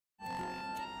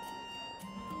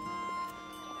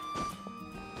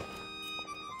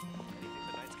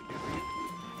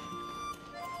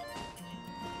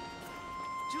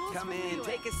Come in,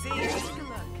 take a seat.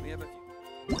 We have a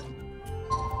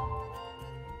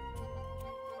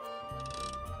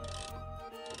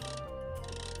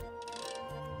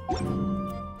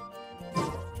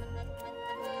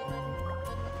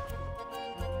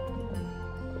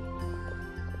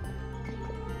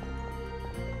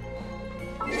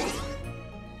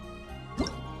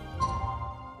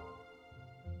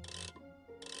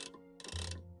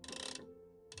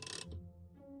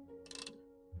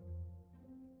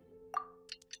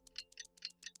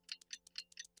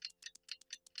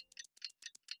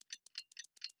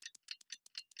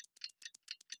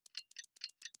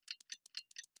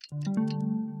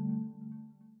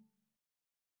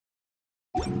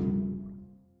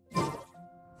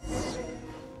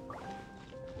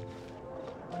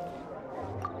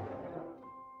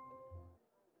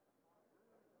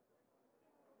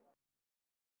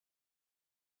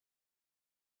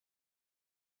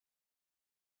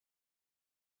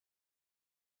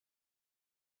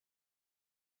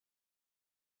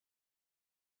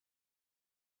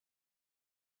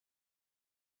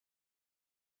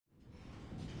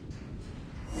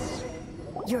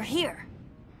You're here.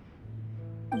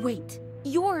 Wait,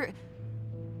 you're...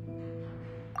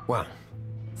 Well,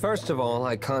 first of all,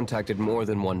 I contacted more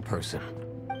than one person.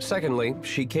 Secondly,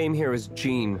 she came here as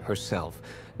Jean herself,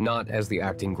 not as the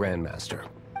acting Grandmaster.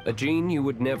 A Jean you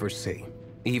would never see,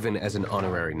 even as an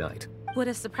honorary knight. What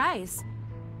a surprise.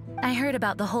 I heard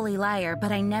about the Holy Lyre,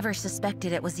 but I never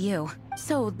suspected it was you.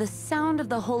 So, the sound of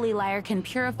the Holy Lyre can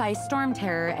purify Storm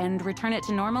Terror and return it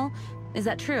to normal? Is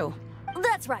that true?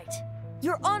 That's right.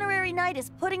 Your honorary knight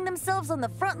is putting themselves on the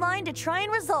front line to try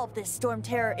and resolve this Storm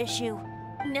Terror issue.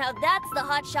 Now that's the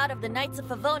hotshot of the Knights of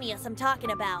Favonius I'm talking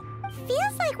about.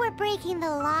 Feels like we're breaking the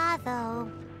law,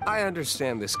 though. I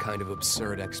understand this kind of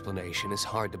absurd explanation is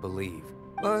hard to believe,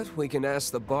 but we can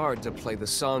ask the bard to play the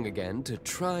song again to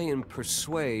try and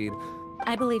persuade...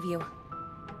 I believe you.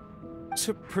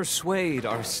 To persuade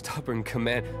our stubborn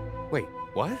command... Wait,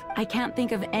 what? I can't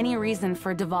think of any reason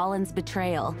for Dvalin's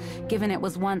betrayal, given it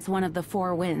was once one of the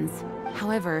Four Winds.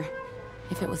 However,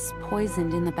 if it was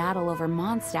poisoned in the battle over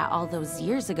Mondstadt all those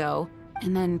years ago,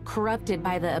 and then corrupted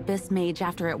by the Abyss Mage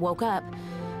after it woke up,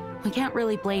 we can't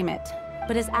really blame it.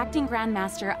 But as acting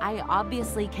Grandmaster, I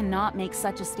obviously cannot make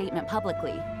such a statement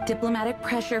publicly. Diplomatic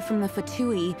pressure from the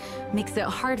Fatui makes it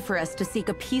hard for us to seek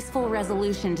a peaceful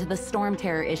resolution to the Storm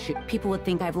Terror issue. People would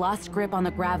think I've lost grip on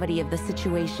the gravity of the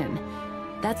situation.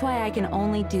 That's why I can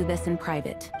only do this in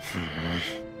private.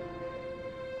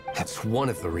 That's one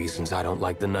of the reasons I don't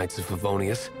like the Knights of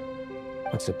Favonius.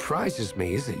 What surprises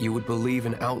me is that you would believe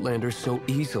an Outlander so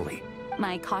easily.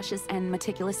 My cautious and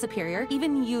meticulous superior,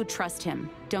 even you trust him,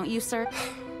 don't you, sir?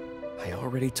 I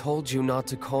already told you not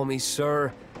to call me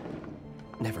sir.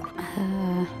 Never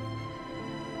mind.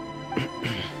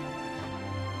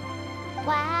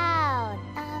 Wow,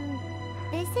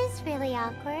 this is really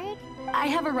awkward. I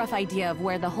have a rough idea of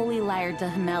where the Holy Lyre de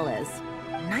Himmel is.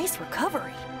 Nice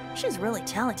recovery. She's really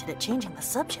talented at changing the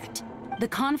subject. The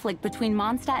conflict between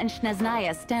Mondstadt and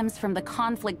Snezhnaya stems from the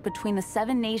conflict between the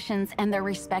Seven Nations and their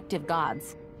respective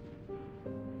gods.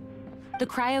 The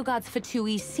cryo-gods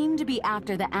Fatui seem to be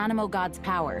after the Animo god's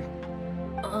power.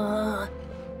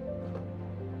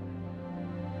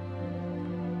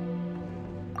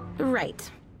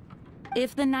 Right.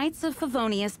 If the Knights of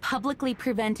Favonius publicly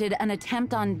prevented an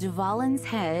attempt on Dvalin's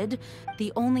head,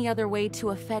 the only other way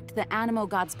to affect the Animo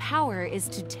god's power is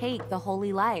to take the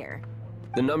Holy Lyre.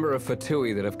 The number of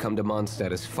Fatui that have come to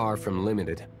Mondstadt is far from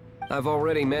limited. I've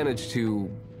already managed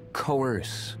to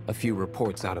coerce a few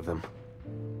reports out of them.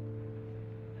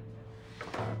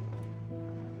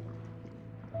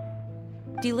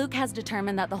 Diluc has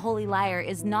determined that the Holy Lyre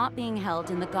is not being held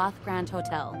in the Goth Grand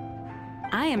Hotel.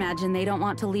 I imagine they don't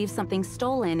want to leave something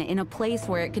stolen in a place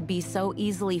where it could be so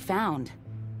easily found.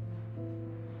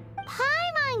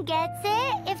 Paimon gets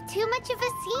it. If too much of a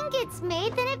scene gets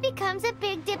made, then it becomes a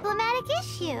big diplomatic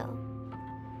issue.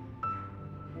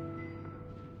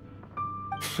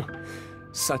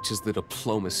 Such is the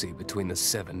diplomacy between the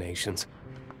Seven Nations.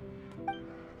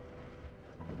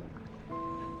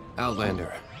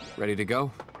 Outlander, ready to go?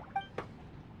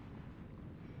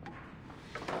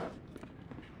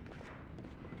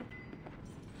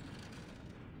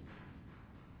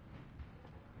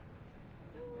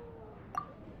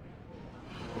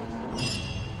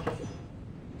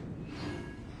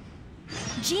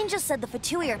 Jean just said the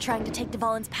Fatui are trying to take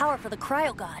Dvalin's power for the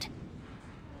Cryo God.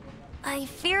 I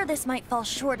fear this might fall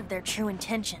short of their true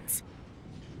intentions.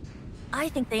 I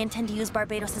think they intend to use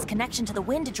Barbados' connection to the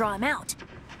wind to draw him out.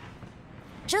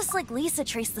 Just like Lisa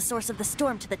traced the source of the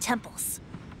storm to the temples.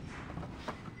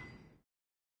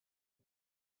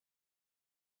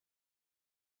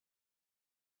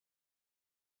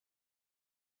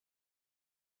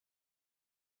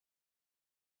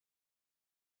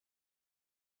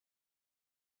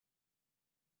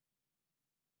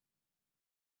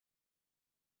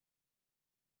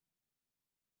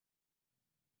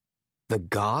 The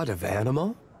god of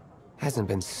Animo? Hasn't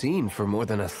been seen for more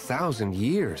than 1,000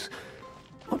 years.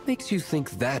 What makes you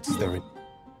think that's their...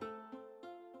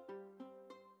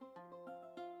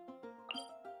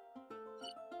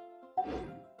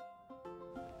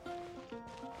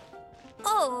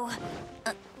 Oh!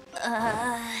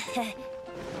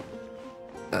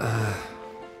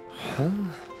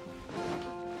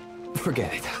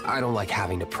 Forget it. I don't like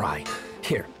having to pry.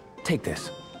 Here, take this.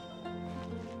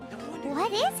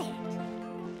 What is it?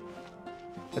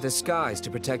 A disguise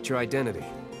to protect your identity.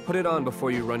 Put it on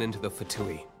before you run into the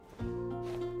Fatui.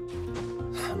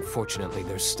 Unfortunately,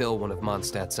 there's still one of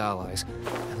Mondstadt's allies.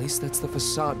 At least that's the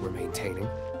facade we're maintaining.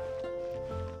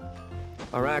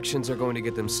 Our actions are going to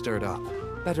get them stirred up.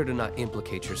 Better to not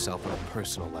implicate yourself on a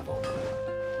personal level.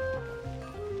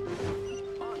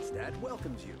 Mondstadt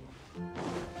welcomes you.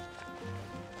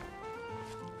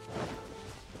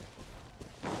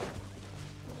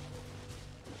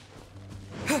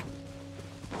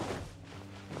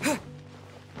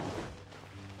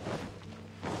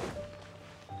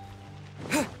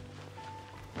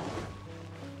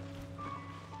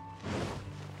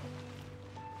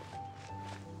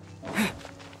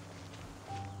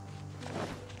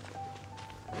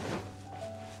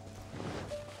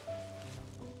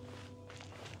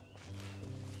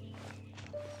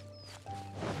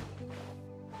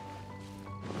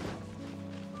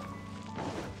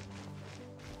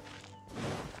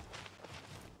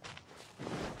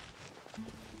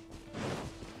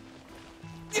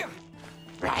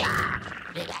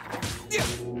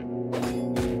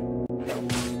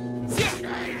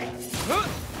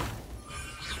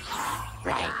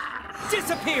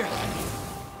 Disappear!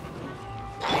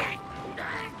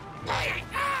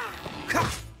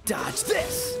 Dodge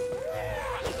this!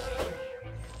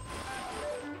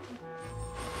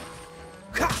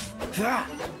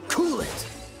 Cool it!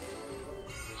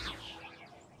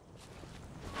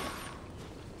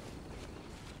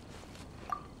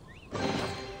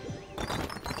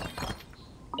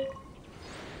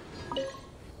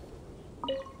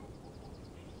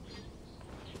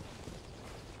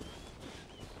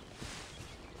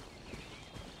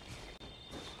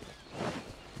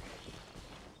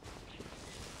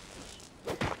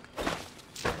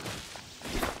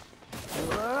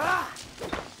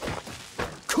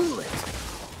 Cool it!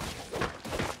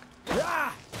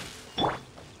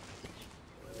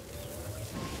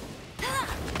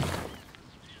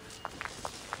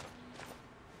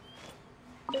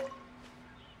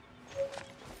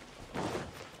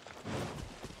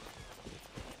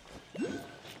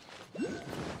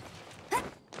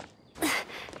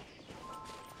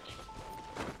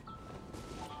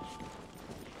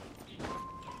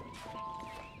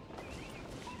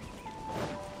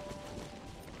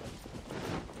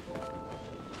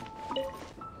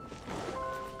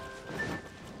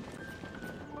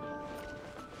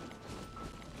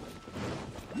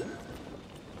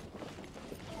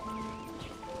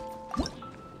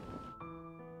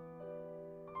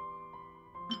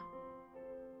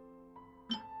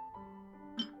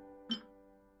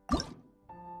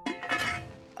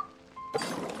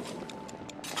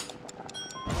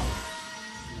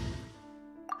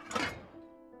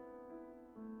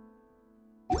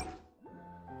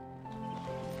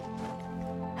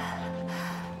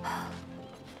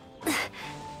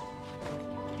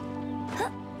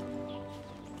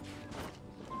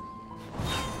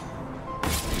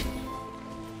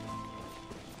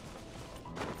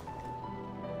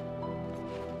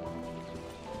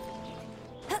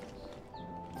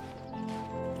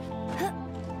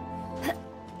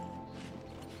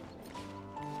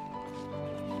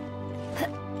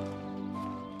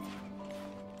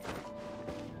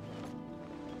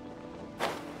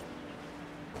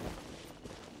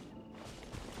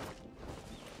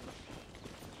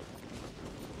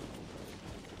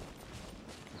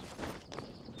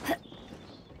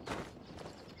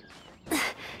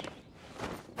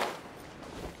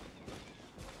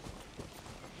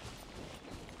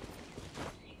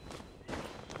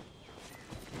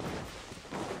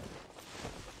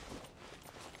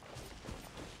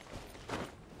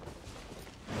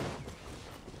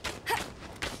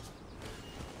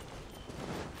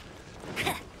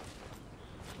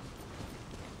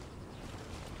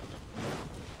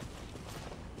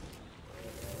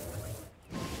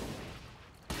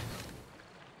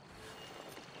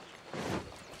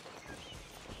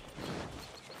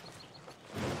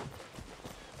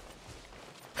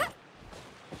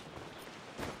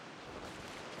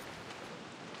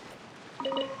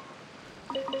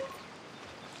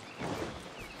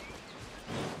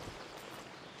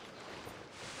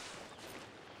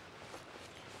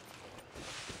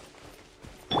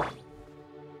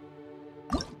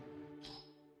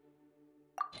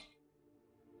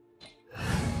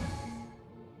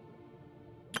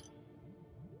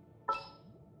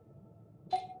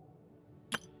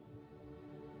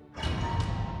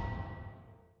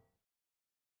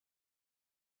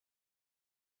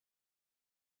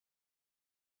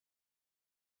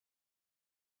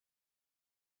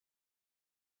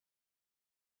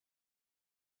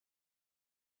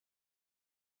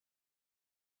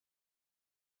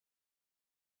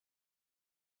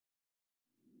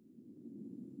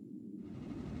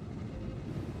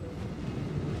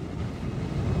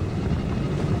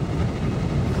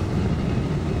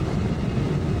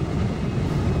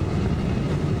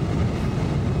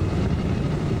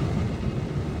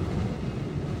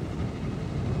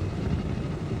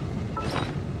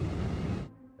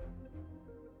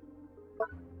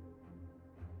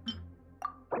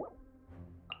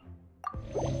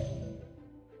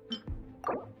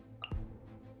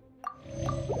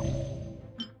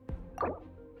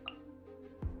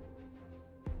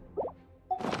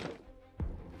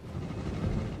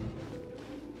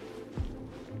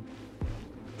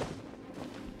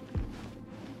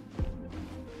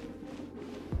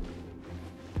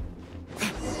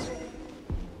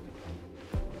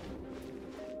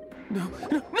 No,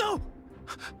 no, no!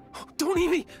 Don't eat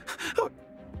me!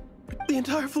 The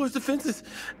entire floor's defenses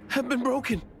have been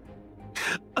broken.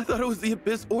 I thought it was the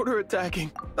Abyss Order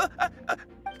attacking.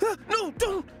 No,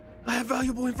 don't! I have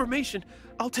valuable information.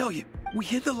 I'll tell you. We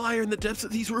hid the lyre in the depths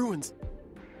of these ruins.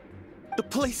 The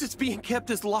place it's being kept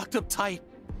is locked up tight.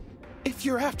 If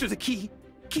you're after the key,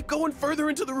 keep going further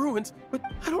into the ruins. But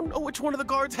I don't know which one of the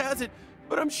guards has it,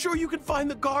 but I'm sure you can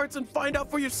find the guards and find out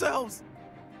for yourselves.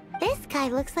 This guy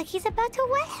looks like he's about to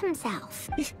wet himself.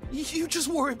 You just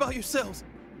worry about yourselves.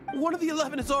 One of the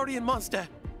 11 is already in Mondstadt.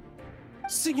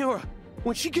 Signora,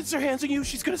 when she gets her hands on you,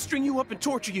 she's gonna string you up and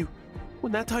torture you.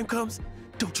 When that time comes,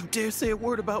 don't you dare say a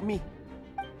word about me.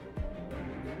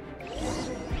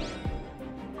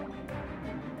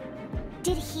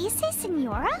 Did he say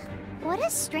Senora? What a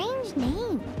strange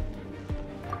name.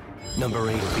 Number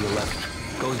 8 of the 11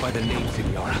 goes by the name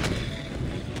Signora.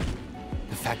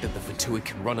 The fact that the Fatui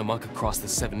can run amok across the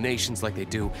 7 nations like they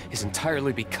do is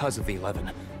entirely because of the 11.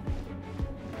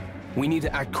 We need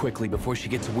to act quickly before she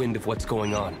gets wind of what's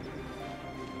going on.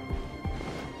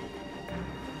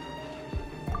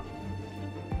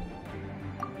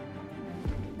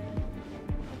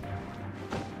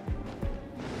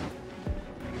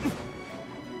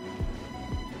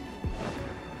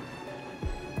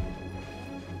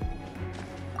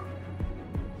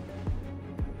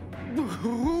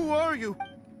 Who are you?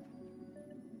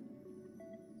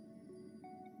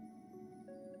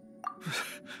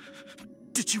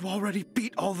 Did you already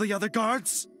beat all the other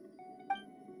guards?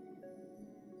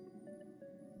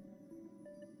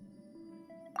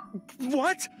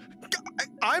 What?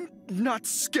 I'm not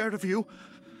scared of you.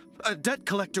 A debt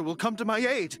collector will come to my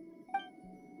aid.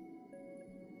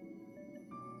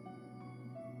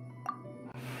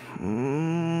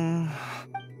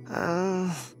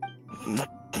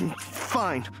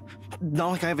 Fine. Not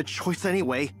like I have a choice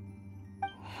anyway.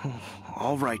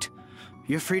 All right.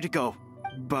 You're free to go.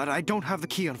 But I don't have the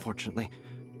key, unfortunately.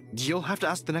 You'll have to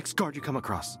ask the next guard you come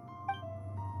across.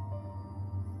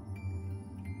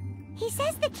 He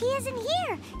says the key isn't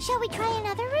here. Shall we try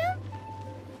another room?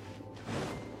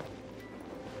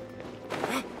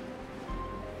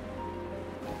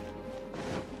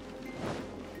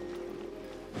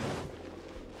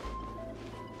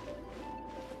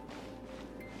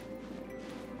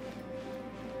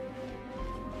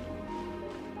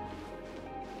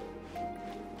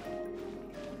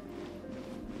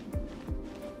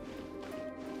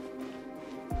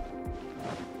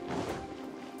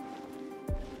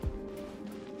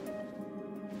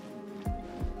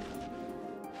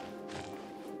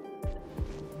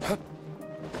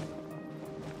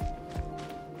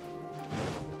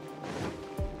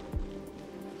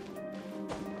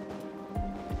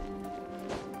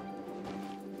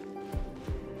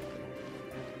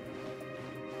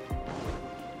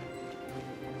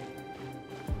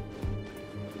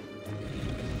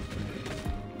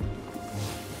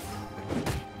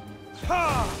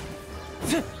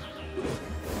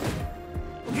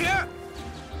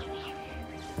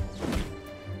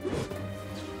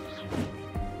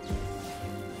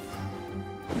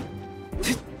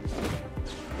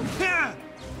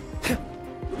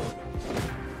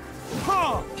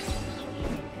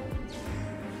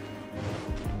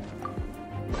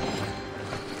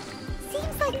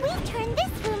 Seems like we've turned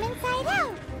this room inside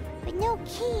out, but no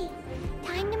key.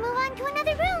 Time to move on to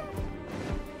another room.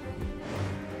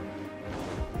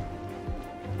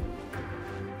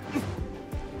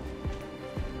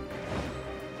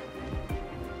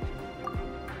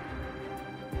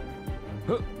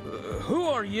 Who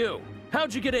are you?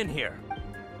 How'd you get in here?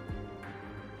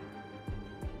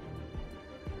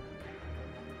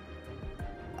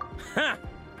 Ha!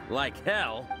 Like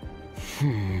hell.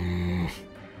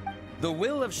 The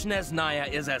will of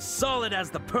Snezhnaya is as solid as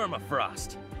the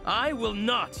permafrost. I will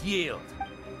not yield.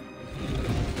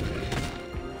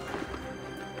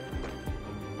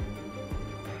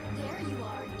 There you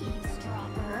are,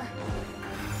 eavesdropper.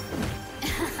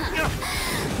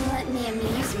 Let me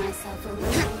amuse myself a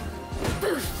little.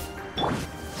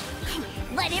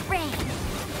 Let it rain.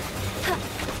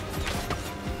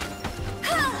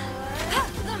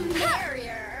 The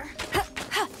merrier.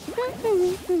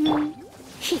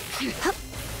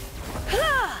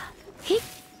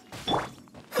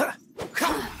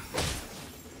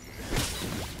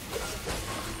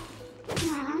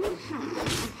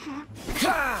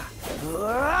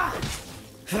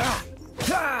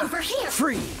 Over here.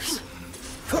 Freeze!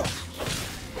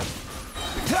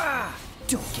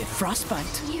 Don't get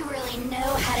frostbite. You really know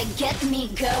how to get me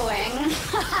going.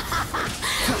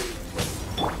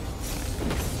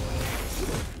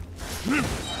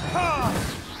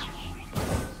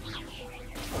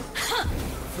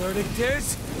 Verdict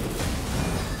is...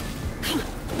 He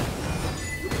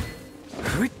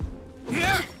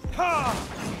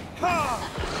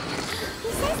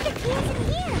says the key isn't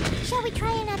here. Shall we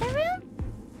try another room?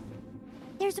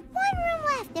 There's one room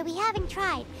left that we haven't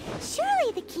tried.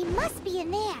 Surely the key must be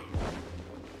in there.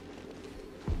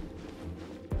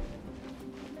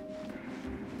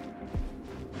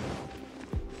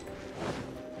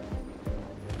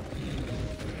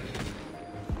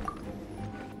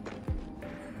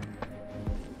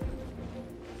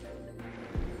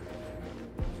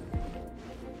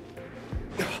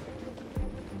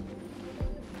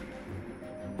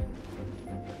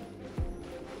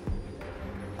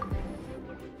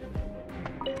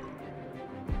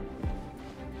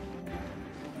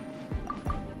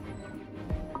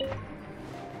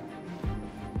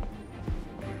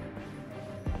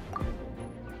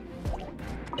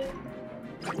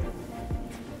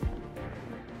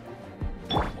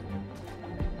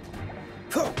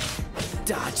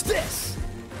 Dodge this!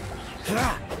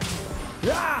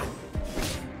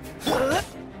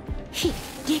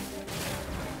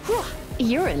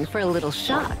 You're in for a little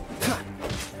shock.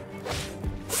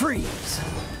 Freeze!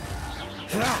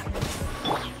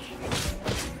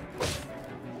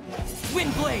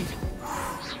 Windblade!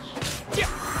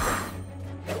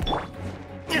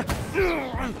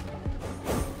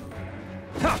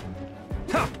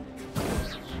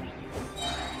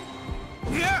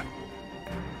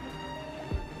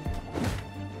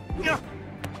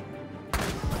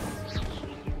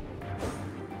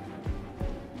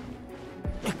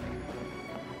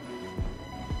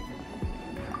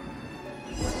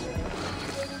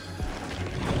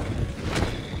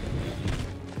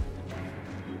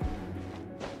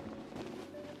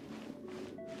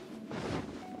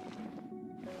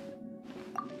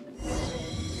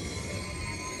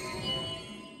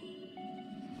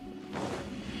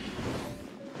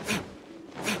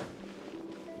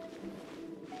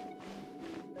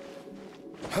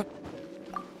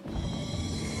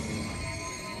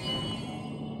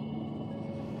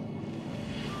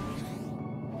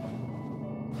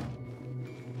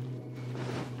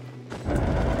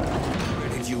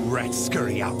 You rats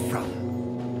scurry out from.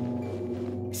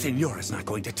 Senora's not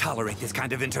going to tolerate this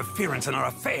kind of interference in our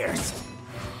affairs.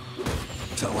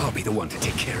 So I'll be the one to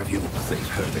take care of you. Save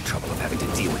her the trouble of having to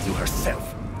deal with you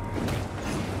herself.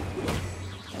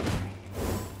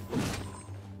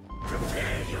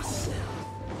 Prepare yourself.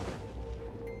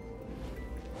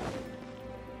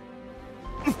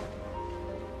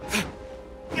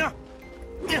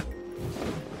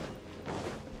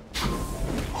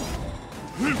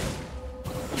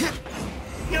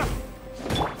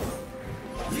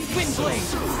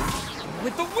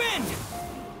 With the wind!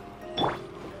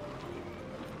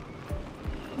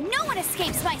 No one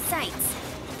escapes my sights!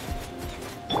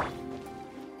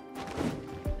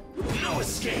 No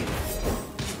escape!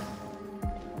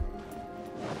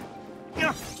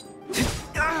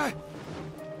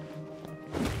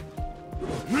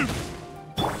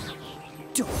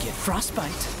 Don't get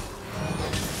frostbite.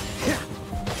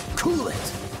 Cool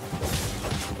it!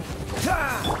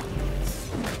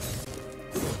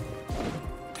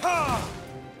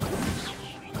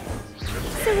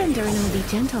 Surrender and I'll be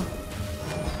gentle.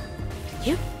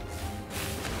 You?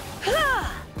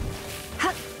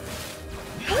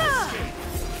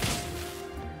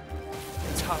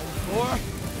 Time for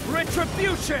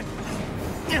retribution!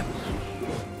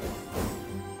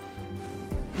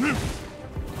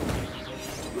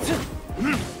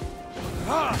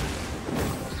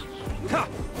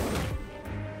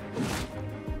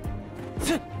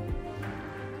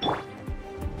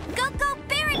 Go,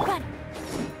 Baron Bun!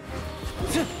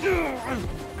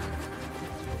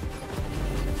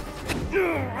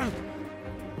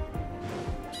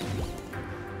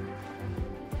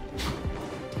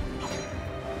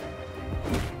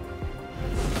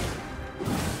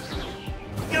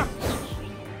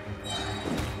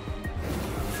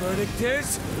 Verdict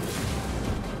is...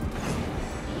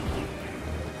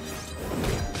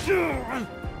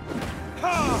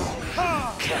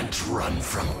 Can't run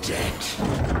from death.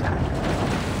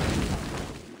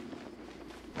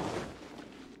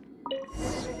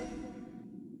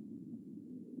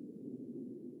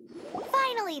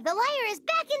 Finally, the lyre is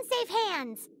back in safe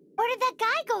hands. Where did that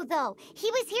guy go, though?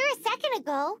 He was here a second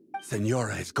ago.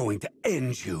 Senora is going to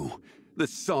end you. The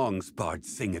songs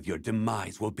bards sing of your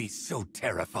demise will be so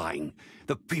terrifying.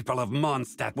 The people of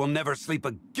Mondstadt will never sleep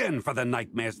again for the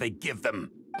nightmares they give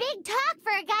them. Big talk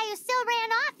for a guy who still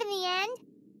ran off in the end.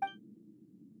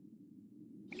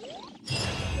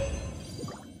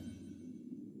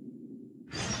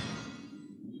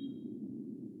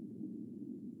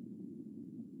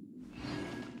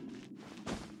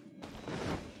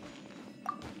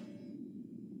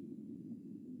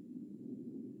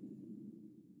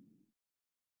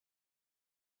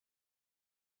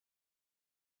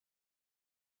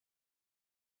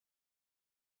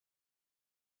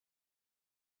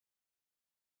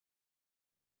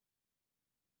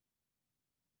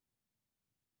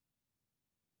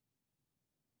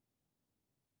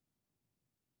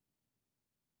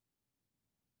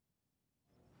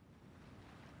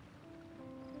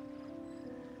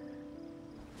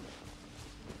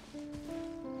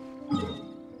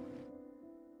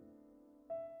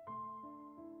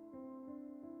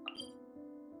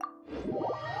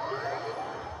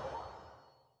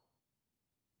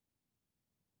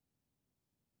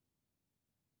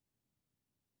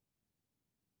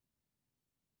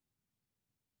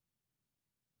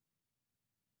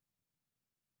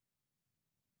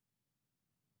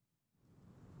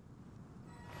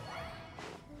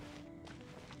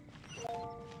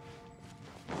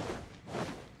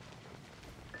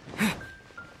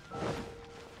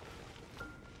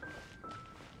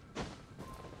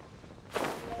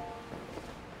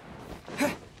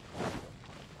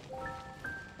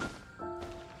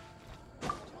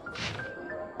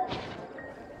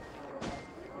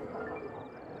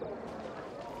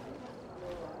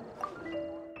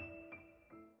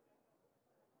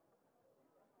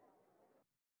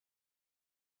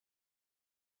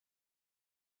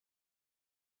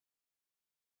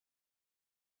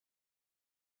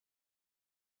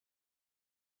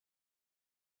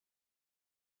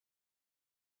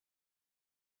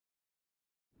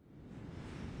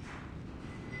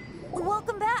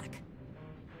 Welcome back!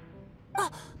 Oh,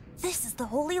 this is the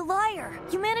holy lyre!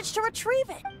 You managed to retrieve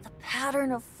it! The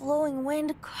pattern of flowing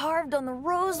wind carved on the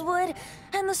rosewood,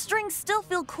 and the strings still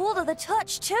feel cool to the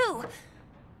touch, too!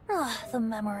 Ah, the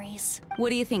memories. What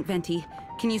do you think, Venti?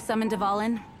 Can you summon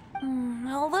Dvalin?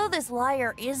 Although this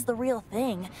lyre is the real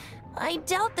thing, I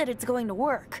doubt that it's going to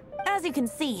work. As you can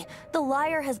see, the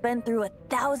lyre has been through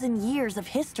 1,000 years of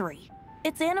history.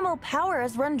 Its animal power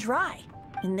has run dry.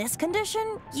 In this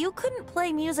condition, you couldn't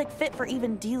play music fit for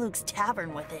even diluc's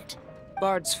tavern with it.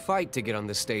 Bards fight to get on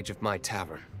the stage of my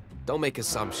tavern. Don't make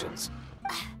assumptions.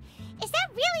 Is that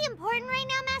really important right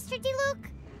now, Master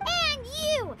diluc? And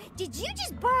you! Did you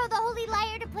just borrow the holy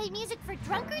lyre to play music for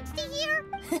drunkards to hear?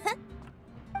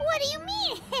 What do you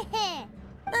mean?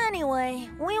 Anyway,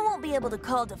 we won't be able to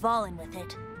call Dvalin with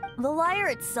it. The lyre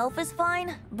itself is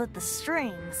fine, but the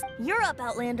strings... You're up,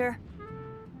 Outlander.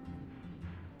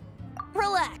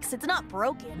 Relax, it's not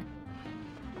broken.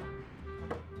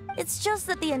 It's just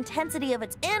that the intensity of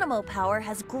its animo power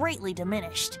has greatly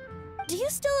diminished. Do you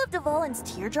still have Dvalin's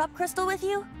teardrop crystal with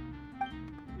you?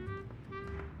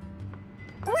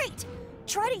 Great!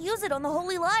 Try to use it on the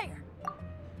holy lyre.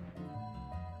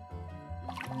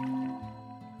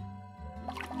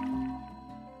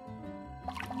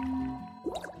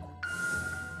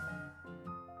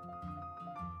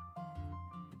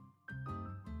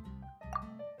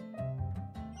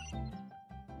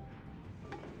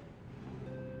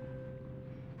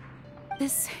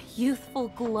 This youthful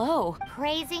glow.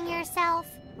 Praising yourself?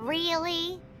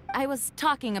 Really? I was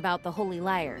talking about the holy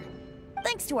lyre.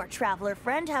 Thanks to our traveler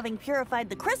friend having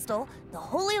purified the crystal, the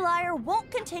holy lyre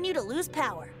won't continue to lose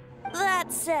power.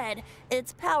 That said,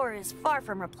 its power is far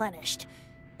from replenished.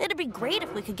 It'd be great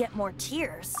if we could get more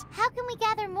tears. How can we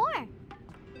gather more?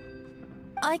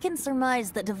 I can surmise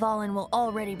that Dvalin will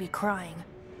already be crying,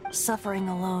 suffering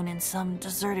alone in some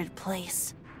deserted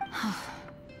place.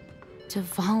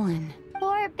 Dvalin.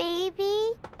 Poor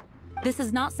baby. This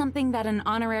is not something that an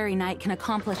honorary knight can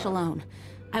accomplish alone.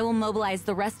 I will mobilize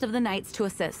the rest of the knights to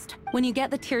assist. When you get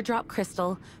the teardrop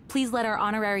crystal, please let our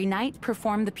honorary knight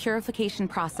perform the purification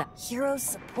process. Heroes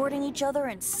supporting each other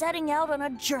and setting out on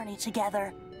a journey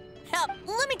together. Hell,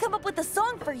 let me come up with a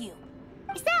song for you.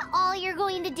 Is that all you're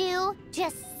going to do?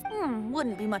 Just...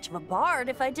 Wouldn't be much of a bard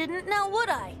if I didn't, now would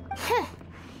I?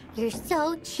 You're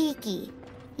so cheeky.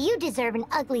 You deserve an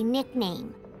ugly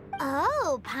nickname.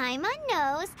 Oh, Paimon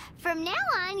knows. From now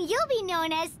on, you'll be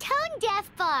known as Tone Deaf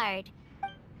Bard.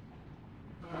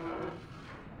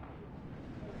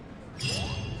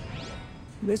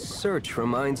 This search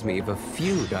reminds me of a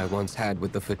feud I once had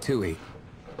with the Fatui.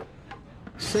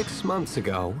 6 months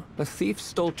ago, a thief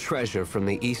stole treasure from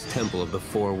the East Temple of the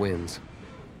Four Winds.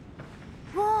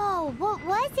 Whoa, what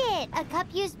was it? A cup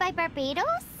used by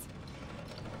Barbados?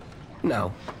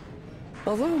 No.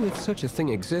 Although if such a thing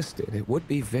existed, it would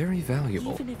be very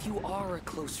valuable. Even if you are a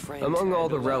close friend. Among all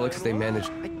the relics they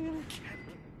managed...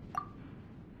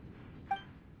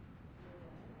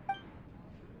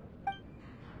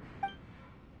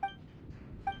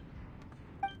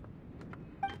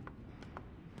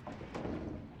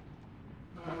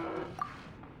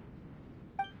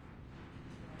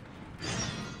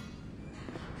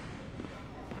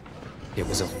 It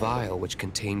was a vial which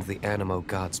contained the Animo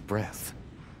God's breath.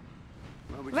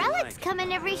 Relics come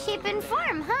in every shape and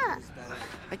form, huh?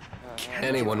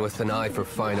 Anyone with an eye for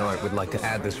fine art would like to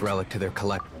add this relic to their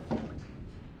collection.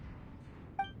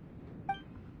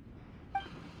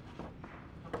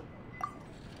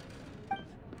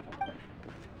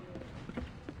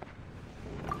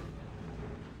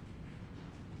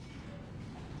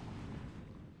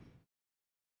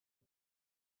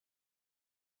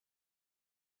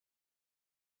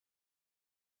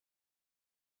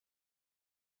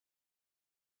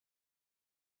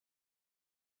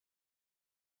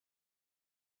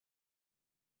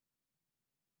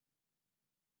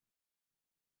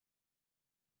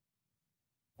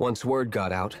 Once word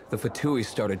got out, the Fatui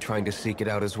started trying to seek it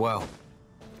out as well.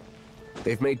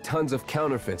 They've made tons of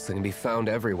counterfeits that can be found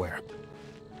everywhere.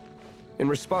 In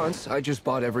response, I just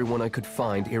bought every one I could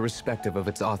find, irrespective of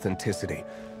its authenticity.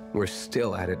 We're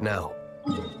still at it now.